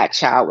a Black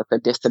child with a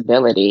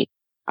disability.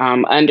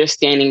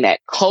 Understanding that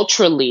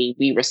culturally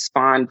we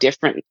respond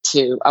different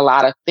to a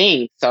lot of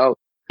things. So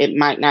it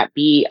might not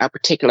be a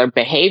particular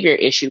behavior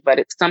issue, but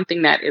it's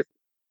something that is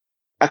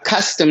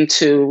accustomed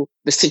to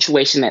the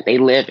situation that they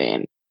live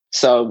in.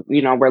 So,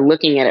 we're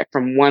looking at it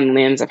from one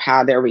lens of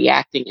how they're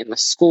reacting in the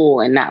school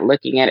and not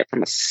looking at it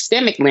from a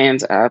systemic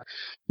lens of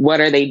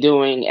what are they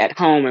doing at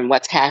home and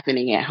what's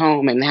happening at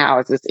home and how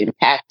is this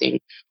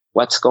impacting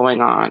what's going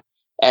on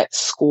at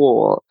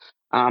school.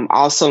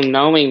 Also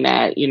knowing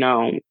that,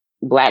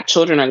 Black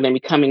children are going to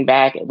be coming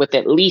back with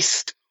at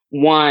least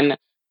 1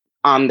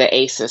 on the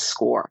ACEs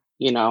score,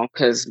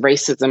 because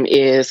racism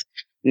is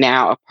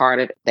now a part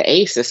of the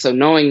ACEs. So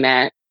knowing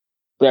that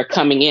they're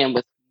coming in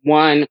with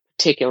 1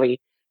 particularly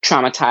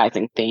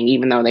traumatizing thing,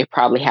 even though they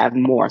probably have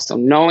more. So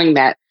knowing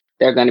that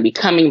they're going to be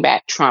coming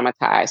back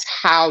traumatized,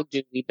 how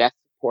do we best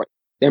support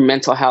their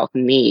mental health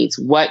needs?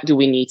 What do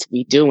we need to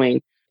be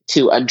doing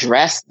to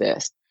address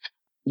this?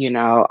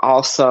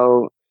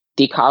 Also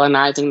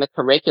decolonizing the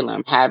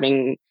curriculum,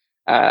 having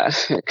a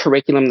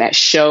curriculum that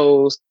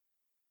shows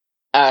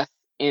us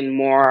in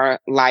more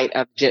light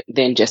of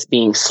than just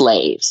being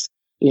slaves.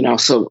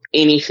 So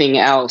anything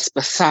else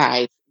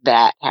besides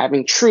that,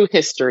 having true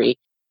history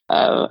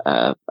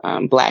of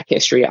Black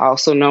history.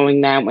 Also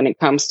knowing that when it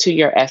comes to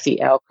your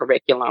SEL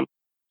curriculum,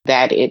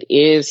 that it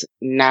is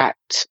not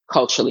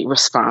culturally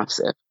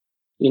responsive,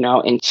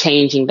 and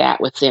changing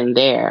that within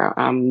there.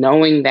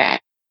 Knowing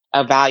that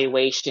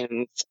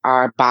evaluations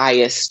are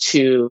biased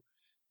to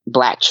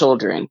Black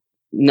children,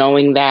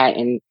 knowing that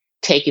and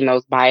taking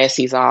those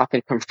biases off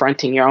and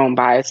confronting your own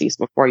biases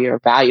before you're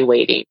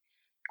evaluating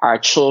our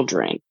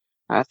children.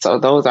 So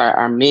those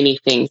are many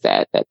things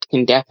that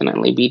can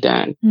definitely be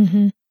done.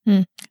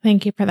 Mm-hmm.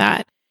 Thank you for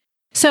that.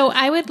 So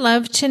I would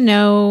love to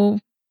know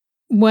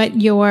what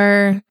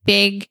your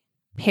big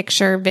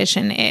picture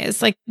vision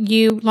is. Like,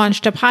 you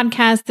launched a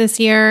podcast this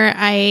year.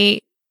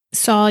 I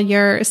saw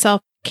your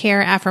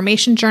self-care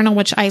affirmation journal,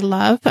 which I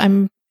love.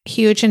 I'm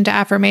huge into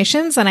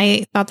affirmations, and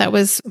I thought that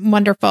was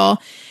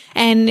wonderful.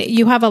 And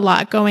you have a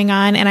lot going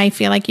on, and I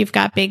feel like you've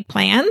got big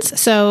plans.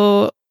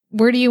 So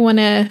where do you want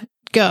to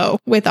go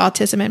with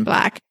Autism in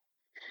Black?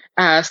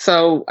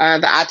 So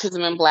the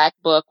Autism in Black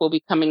book will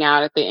be coming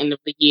out at the end of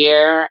the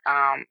year.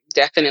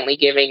 Definitely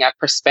giving a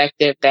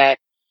perspective that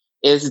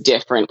is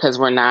different because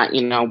we're not,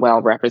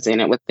 well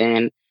represented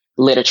within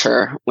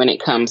literature when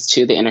it comes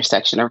to the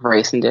intersection of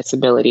race and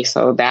disability.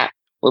 So that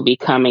will be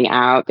coming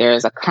out.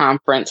 There's a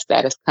conference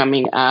that is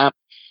coming up,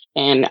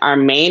 and our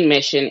main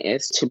mission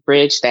is to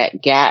bridge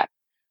that gap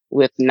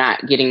with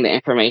not getting the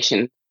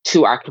information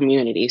to our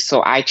community.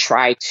 So I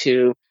try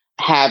to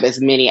have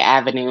as many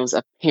avenues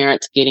of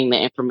parents getting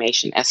the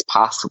information as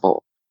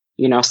possible,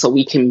 so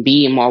we can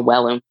be more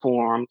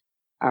well-informed,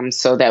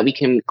 so that we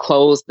can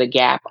close the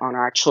gap on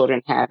our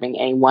children having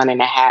a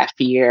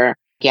 1.5-year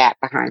gap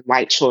behind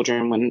white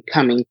children when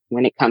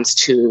it comes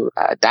to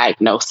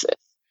diagnosis.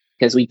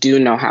 Because we do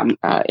know how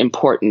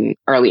important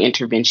early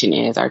intervention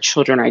is. Our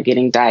children are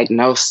getting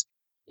diagnosed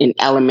in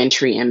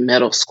elementary and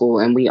middle school,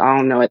 and we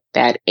all know at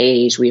that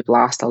age we've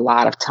lost a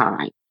lot of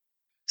time.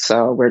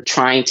 So we're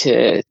trying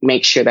to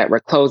make sure that we're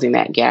closing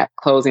that gap,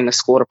 closing the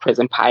school to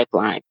prison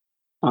pipeline.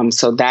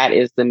 So that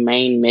is the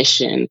main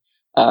mission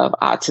of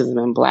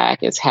Autism in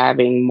Black, is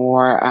having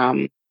more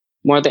of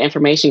the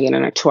information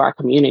getting into our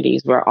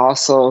communities. We're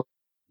also,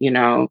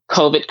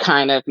 COVID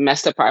kind of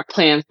messed up our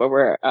plans, but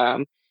we're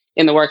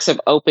in the works of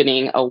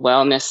opening a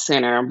wellness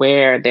center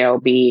where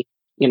there'll be,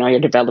 your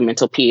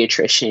developmental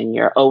pediatrician,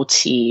 your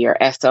OT, your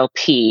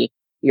SLP,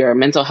 your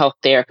mental health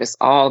therapist,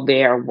 all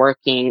there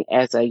working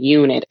as a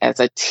unit, as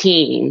a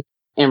team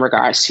in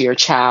regards to your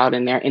child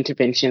and their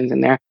interventions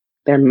and their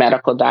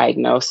medical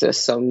diagnosis.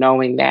 So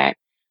knowing that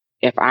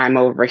if I'm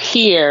over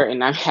here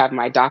and I have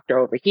my doctor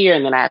over here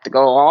and then I have to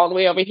go all the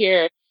way over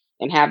here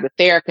and have the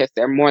therapist,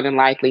 they're more than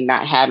likely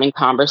not having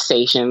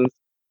conversations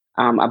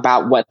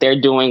about what they're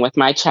doing with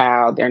my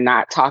child. They're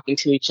not talking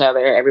to each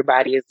other.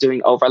 Everybody is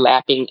doing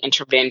overlapping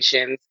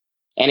interventions,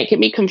 and it can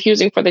be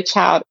confusing for the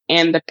child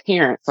and the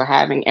parent. So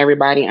having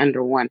everybody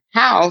under one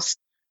house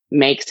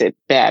makes it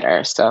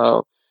better.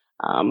 So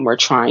we're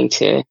trying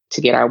to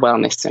get our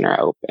wellness center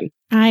open.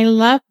 I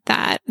love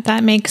that.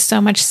 That makes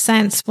so much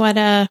sense. What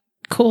a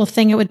cool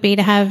thing it would be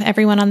to have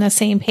everyone on the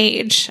same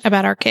page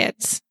about our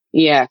kids.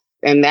 Yeah.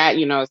 And that,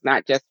 it's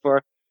not just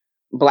for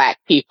Black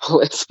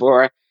people. It's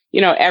for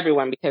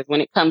everyone, because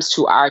when it comes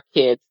to our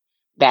kids,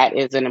 that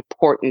is an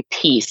important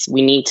piece.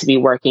 We need to be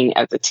working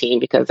as a team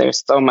because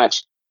there's so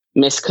much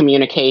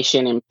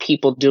miscommunication and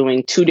people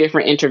doing 2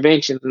 different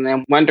interventions and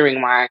then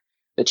wondering why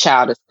the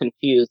child is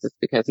confused. It's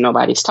because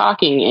nobody's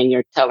talking and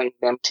you're telling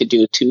them to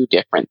do 2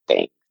 different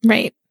things.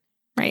 Right.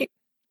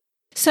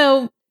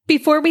 So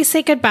before we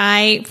say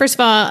goodbye, first of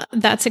all,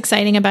 that's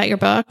exciting about your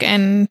book,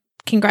 and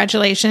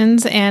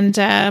congratulations.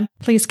 And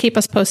please keep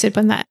us posted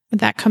when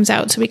that comes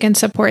out so we can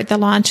support the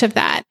launch of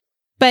that.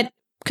 But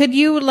could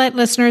you let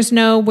listeners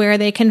know where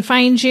they can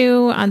find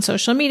you on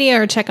social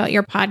media or check out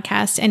your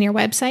podcast and your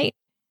website?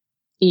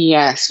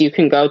 Yes, you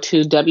can go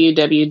to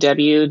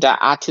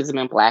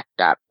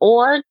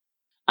www.autisminblack.org,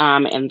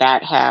 and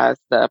that has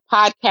the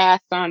podcast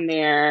on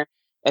there,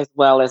 as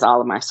well as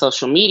all of my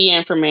social media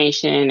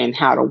information and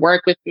how to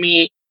work with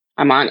me.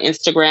 I'm on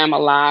Instagram a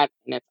lot,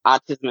 and it's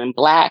Autism in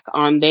Black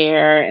on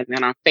there. And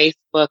then on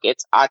Facebook,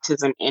 it's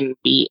Autism in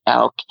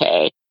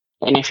BLK.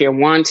 And if you're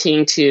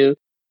wanting to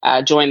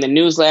join the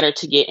newsletter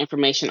to get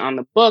information on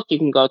the book, you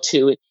can go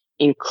to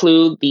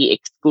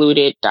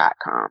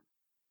includetheexcluded.com.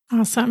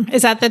 Awesome.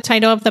 Is that the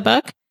title of the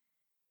book?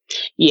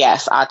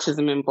 Yes,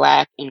 Autism in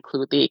Black,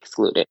 Include the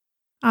Excluded.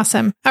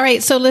 Awesome. All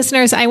right. So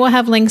listeners, I will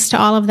have links to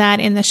all of that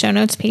in the show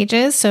notes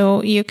pages,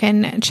 so you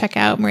can check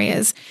out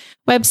Maria's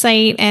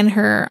website and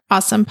her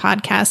awesome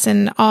podcast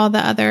and all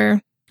the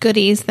other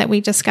goodies that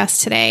we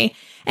discussed today.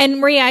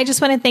 And Maria, I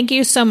just want to thank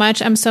you so much.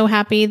 I'm so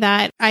happy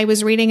that I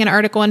was reading an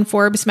article in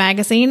Forbes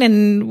magazine,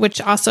 and which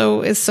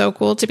also is so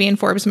cool to be in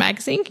Forbes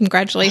magazine.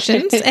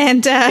 Congratulations.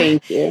 And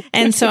thank you.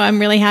 And so I'm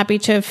really happy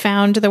to have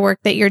found the work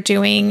that you're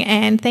doing.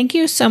 And thank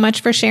you so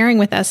much for sharing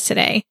with us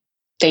today.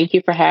 Thank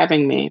you for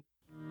having me.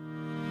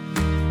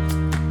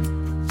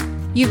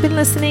 You've been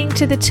listening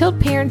to the Tilt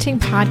Parenting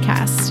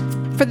Podcast.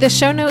 For the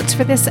show notes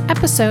for this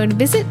episode,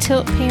 visit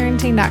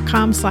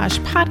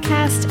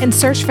tiltparenting.com/podcast and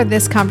search for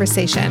this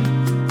conversation.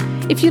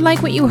 If you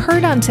like what you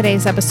heard on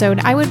today's episode,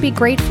 I would be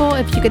grateful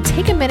if you could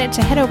take a minute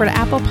to head over to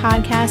Apple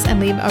Podcasts and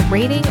leave a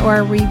rating or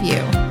a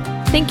review.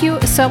 Thank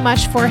you so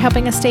much for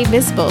helping us stay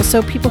visible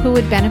so people who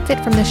would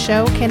benefit from the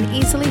show can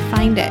easily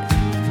find it.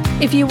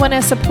 If you want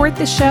to support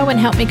the show and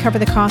help me cover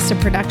the cost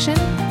of production,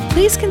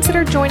 please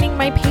consider joining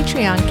my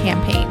Patreon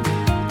campaign.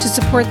 To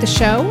support the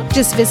show,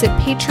 just visit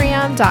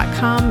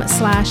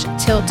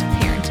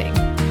patreon.com/tiltparenting.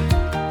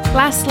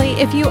 Lastly,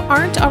 if you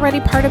aren't already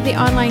part of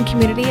the online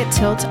community at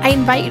Tilt, I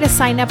invite you to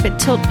sign up at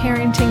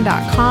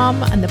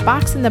tiltparenting.com on the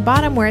box in the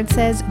bottom where it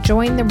says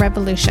Join the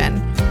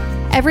Revolution.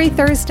 Every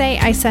Thursday,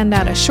 I send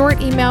out a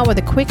short email with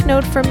a quick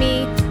note from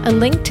me, a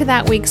link to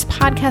that week's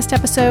podcast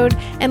episode,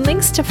 and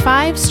links to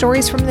 5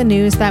 stories from the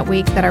news that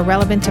week that are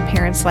relevant to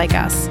parents like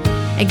us.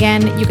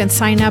 Again, you can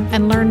sign up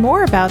and learn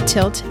more about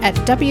Tilt at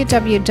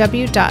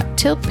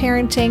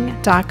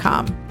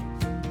www.tiltparenting.com.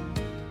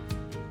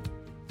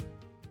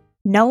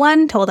 No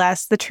one told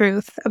us the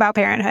truth about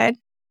parenthood.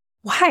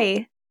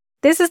 Why?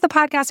 This is the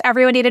podcast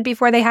everyone needed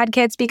before they had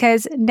kids,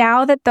 because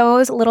now that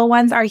those little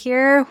ones are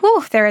here,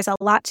 there is a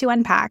lot to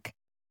unpack.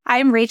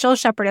 I'm Rachel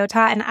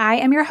Shepardota, and I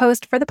am your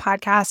host for the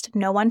podcast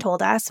No One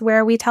Told Us,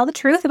 where we tell the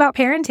truth about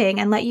parenting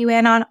and let you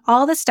in on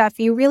all the stuff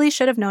you really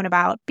should have known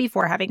about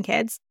before having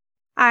kids.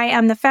 I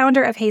am the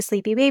founder of Hey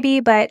Sleepy Baby,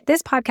 but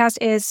this podcast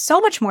is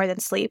so much more than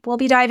sleep. We'll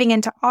be diving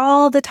into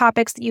all the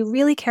topics that you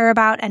really care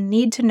about and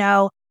need to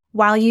know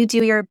while you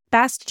do your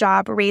best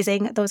job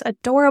raising those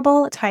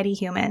adorable, tiny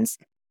humans.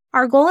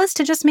 Our goal is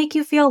to just make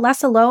you feel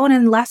less alone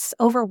and less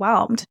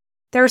overwhelmed.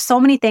 There are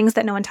so many things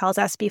that no one tells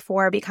us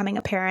before becoming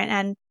a parent,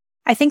 and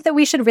I think that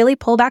we should really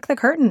pull back the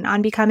curtain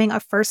on becoming a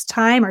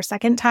first-time or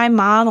second-time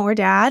mom or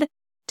dad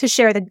to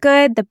share the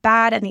good, the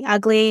bad, and the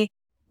ugly.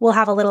 We'll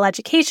have a little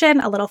education,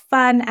 a little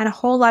fun, and a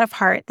whole lot of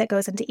heart that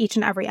goes into each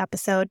and every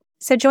episode.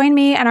 So join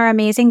me and our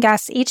amazing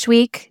guests each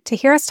week to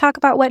hear us talk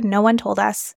about what no one told us.